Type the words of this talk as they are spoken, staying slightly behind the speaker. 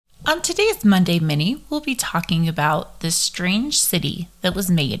On today's Monday Mini, we'll be talking about the strange city that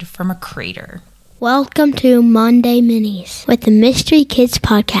was made from a crater. Welcome to Monday Minis with the Mystery Kids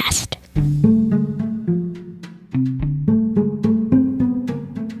Podcast.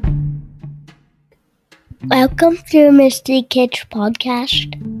 Welcome to Mystery Kids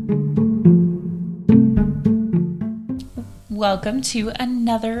Podcast. Welcome to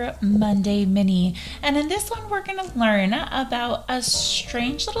another Monday Mini. And in this one, we're going to learn about a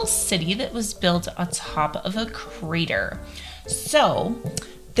strange little city that was built atop of a crater. So,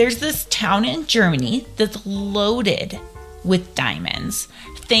 there's this town in Germany that's loaded with diamonds,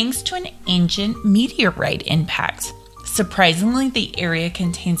 thanks to an ancient meteorite impact. Surprisingly, the area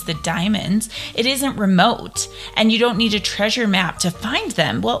contains the diamonds. It isn't remote, and you don't need a treasure map to find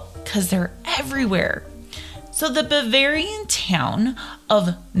them. Well, because they're everywhere. So the Bavarian town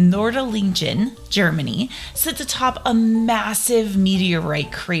of Nordlingen, Germany, sits atop a massive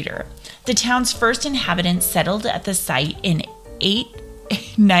meteorite crater. The town's first inhabitants settled at the site in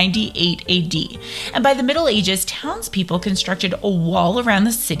 898 AD, and by the Middle Ages, townspeople constructed a wall around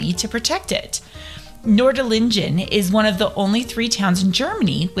the city to protect it. Nordlingen is one of the only 3 towns in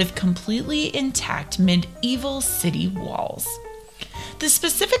Germany with completely intact medieval city walls. The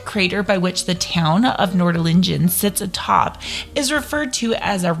specific crater by which the town of Nordlingen sits atop is referred to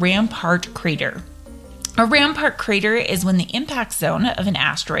as a rampart crater. A rampart crater is when the impact zone of an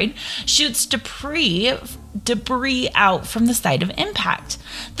asteroid shoots debris out from the site of impact.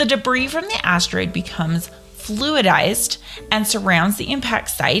 The debris from the asteroid becomes fluidized and surrounds the impact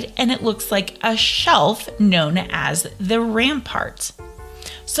site, and it looks like a shelf known as the rampart.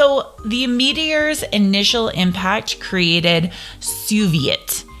 So the meteor's initial impact created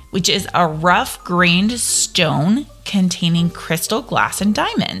suviet, which is a rough-grained stone containing crystal, glass, and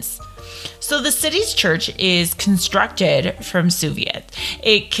diamonds. So the city's church is constructed from suviet.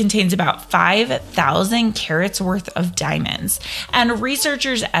 It contains about 5,000 carats worth of diamonds, and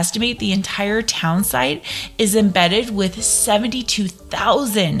researchers estimate the entire town site is embedded with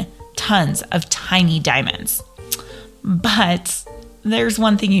 72,000 tons of tiny diamonds. But there's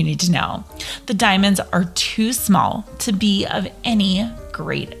one thing you need to know. The diamonds are too small to be of any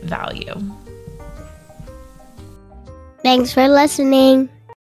great value. Thanks for listening.